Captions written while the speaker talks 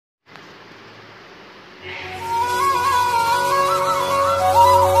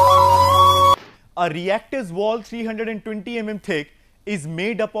A reactor's wall 320 mm thick is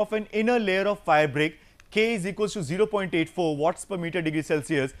made up of an inner layer of fire brick K is equals to 0.84 watts per meter degree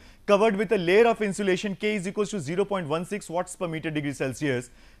Celsius covered with a layer of insulation K is equals to 0.16 watts per meter degree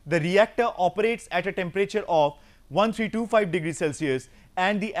Celsius. The reactor operates at a temperature of 1325 degrees Celsius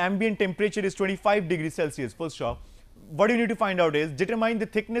and the ambient temperature is 25 degrees Celsius. First off, what you need to find out is determine the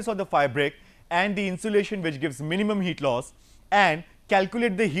thickness of the fire brick and the insulation which gives minimum heat loss, and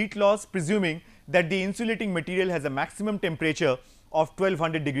calculate the heat loss presuming that the insulating material has a maximum temperature of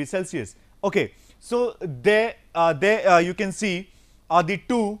 1200 degrees Celsius. Okay, so there you can see are the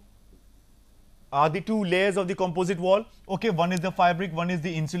two layers of the composite wall. Okay, one is the fire brick, one is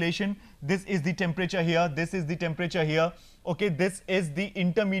the insulation. This is the temperature here, this is the temperature here. Okay, this is the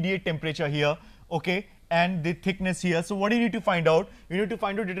intermediate temperature here. Okay, and the thickness here. So what do you need to find out? You need to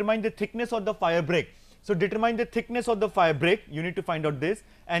determine the thickness of the fire brick. So determine the thickness of the fire brick, you need to find out this,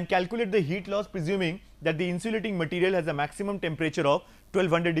 and calculate the heat loss presuming that the insulating material has a maximum temperature of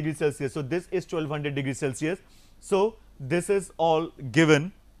 1200 degrees Celsius. So this is 1200 degrees Celsius. So this is all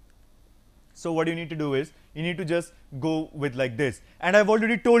given. So what you need to do is you need to just go with like this, and I've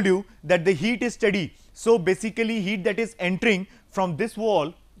already told you that the heat is steady. So basically heat that is entering from this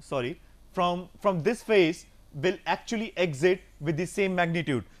wall, sorry, from this face will actually exit with the same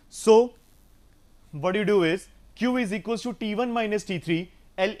magnitude. So what you do is Q is equals to T1 minus T3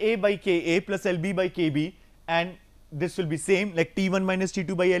 LA by KA plus LB by KB, and this will be same like T1 minus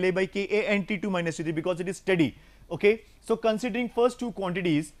T2 by LA by KA and T2 minus T3 because it is steady. Okay, so considering first two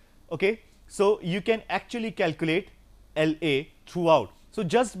quantities, okay, so you can actually calculate LA throughout. So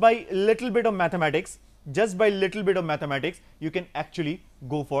just by little bit of mathematics, you can actually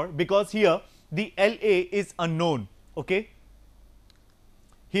go for, because here the LA is unknown. Okay,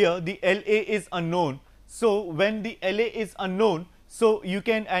 here the LA is unknown. So when the LA is unknown, so you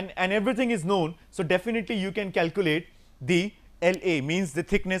can and everything is known, so definitely you can calculate the LA, means the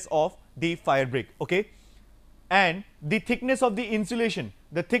thickness of the fire brick. Okay, and the thickness of the insulation,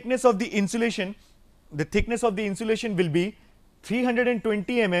 will be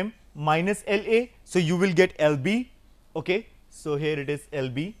 320 mm minus LA, so you will get LB. Okay, so here it is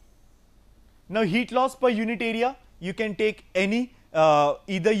LB. Now heat loss per unit area, you can take any,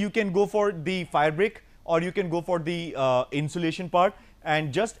 either you can go for the fire brick or you can go for the insulation part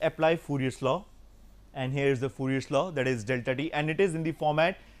and just apply Fourier's law, and here is the Fourier's law, that is delta T, and it is in the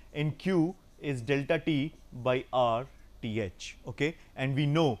format in Q is delta T by RTH. Okay, and we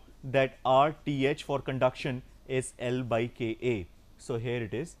know that RTH for conduction is L by Ka. So here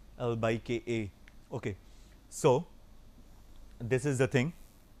it is L by Ka. Okay, so this is the thing.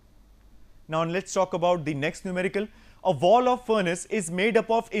 Now let's talk about the next numerical. A wall of furnace is made up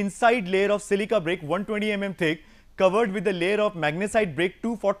of inside layer of silica brick 120 mm thick covered with a layer of magnesite brick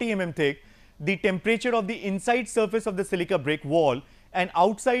 240 mm thick. The temperature of the inside surface of the silica brick wall and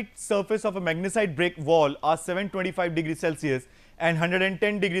outside surface of a magnesite brick wall are 725 degrees Celsius and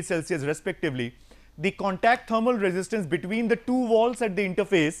 110 degrees Celsius respectively. The contact thermal resistance between the two walls at the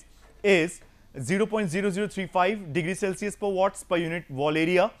interface is 0.0035 degrees Celsius per watts per unit wall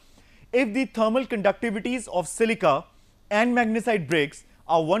area. If the thermal conductivities of silica and magnesite bricks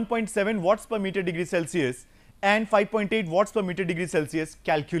are 1.7 watts per meter degree Celsius and 5.8 watts per meter degree Celsius,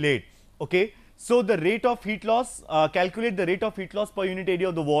 calculate. Okay, so the rate of heat loss, calculate the rate of heat loss per unit area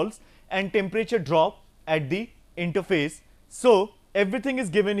of the walls and temperature drop at the interface. So everything is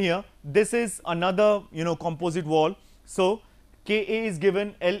given here. This is another, composite wall. So Ka is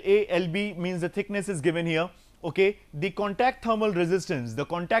given, La, Lb means the thickness is given here. Okay, the contact thermal resistance, we'll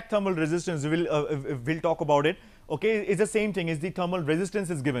talk about it. Okay, it's the same thing, is the thermal resistance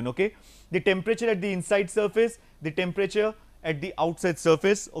is given. Okay, the temperature at the inside surface, the temperature at the outside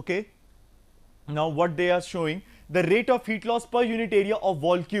surface. Okay, now what they are showing, the rate of heat loss per unit area of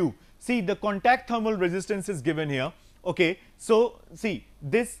wall Q. See, the contact thermal resistance is given here. Okay, so see,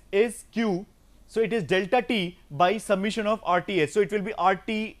 this is Q, so it is delta T by summation of RTH. So it will be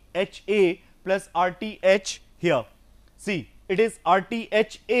RTHA plus RTH here. See, it is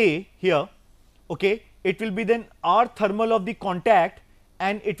RTHA here. Okay, it will be then R thermal of the contact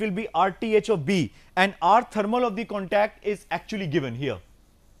and it will be RTH of B, and R thermal of the contact is actually given here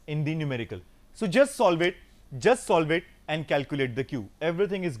in the numerical. So just solve it and calculate the Q.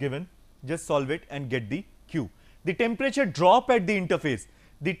 Everything is given, just solve it and get the Q. The temperature drop at the interface,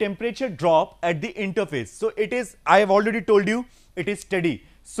 so it is, I have already told you, it is steady.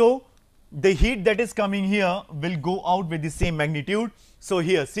 So the heat that is coming here will go out with the same magnitude. So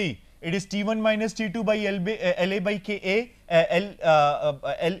here see, it is T1 minus T2 by LA by Ka,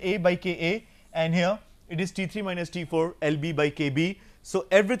 LA by Ka, and here it is T3 minus T4 LB by KB. So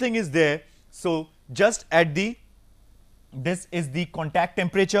everything is there. So just at the, this is the contact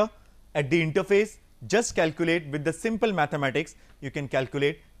temperature at the interface. Just calculate with the simple mathematics, you can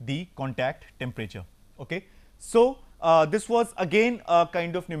calculate the contact temperature. Okay. So this was again a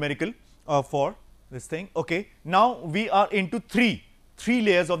kind of numerical for this thing. Okay. Now we are into three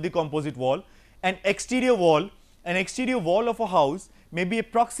layers of the composite wall. An exterior wall of a house may be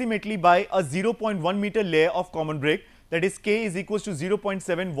approximately by a 0.1 meter layer of common brick, that is K is equals to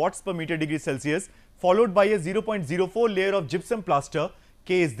 0.7 watts per meter degree Celsius, followed by a 0.04 layer of gypsum plaster,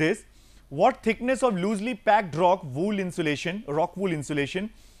 K is this. What thickness of loosely packed rock wool insulation,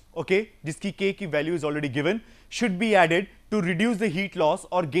 okay, जिसकी K की value is already given, should be added to reduce the heat loss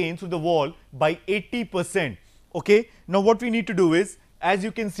or gain through the wall by 80%. Okay. Now what we need to do is, as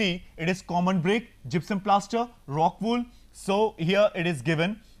you can see, it is common brick, gypsum plaster, rock wool. So here it is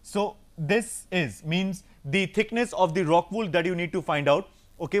given. So this is means the thickness of the rock wool that you need to find out.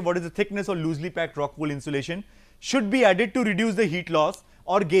 Okay, what is the thickness of loosely packed rock wool insulation should be added to reduce the heat loss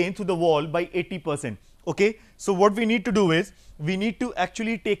or gain through the wall by 80%. Okay, so what we need to do is, we need to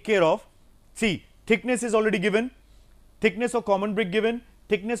actually take care of, see, thickness is already given, thickness of common brick given,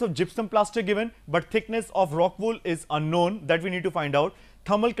 thickness of gypsum plaster given, but thickness of rock wool is unknown, that we need to find out.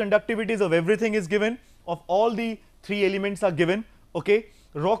 Thermal conductivities of everything is given, of all the three elements are given. Okay,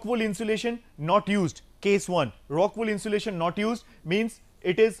 rock wool insulation not used, case 1, rock wool insulation not used means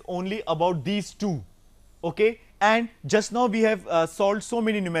it is only about these two. Okay, and just now we have solved so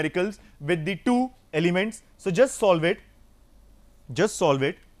many numericals with the two elements. So just solve it,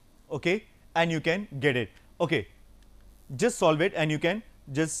 okay, and you can get it. Okay, just solve it and you can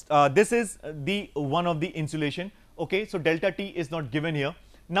just this is the one of the insulation. Okay, so delta T is not given here.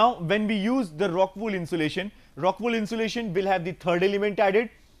 Now when we use the rock wool insulation will have the third element added.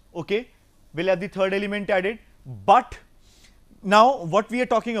 Okay, will have the third element added, but now what we are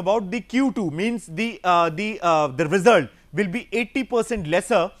talking about, the Q2 means the result will be 80%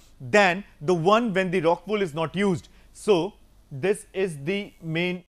 lesser than the one when the rock wool is not used. So this is the main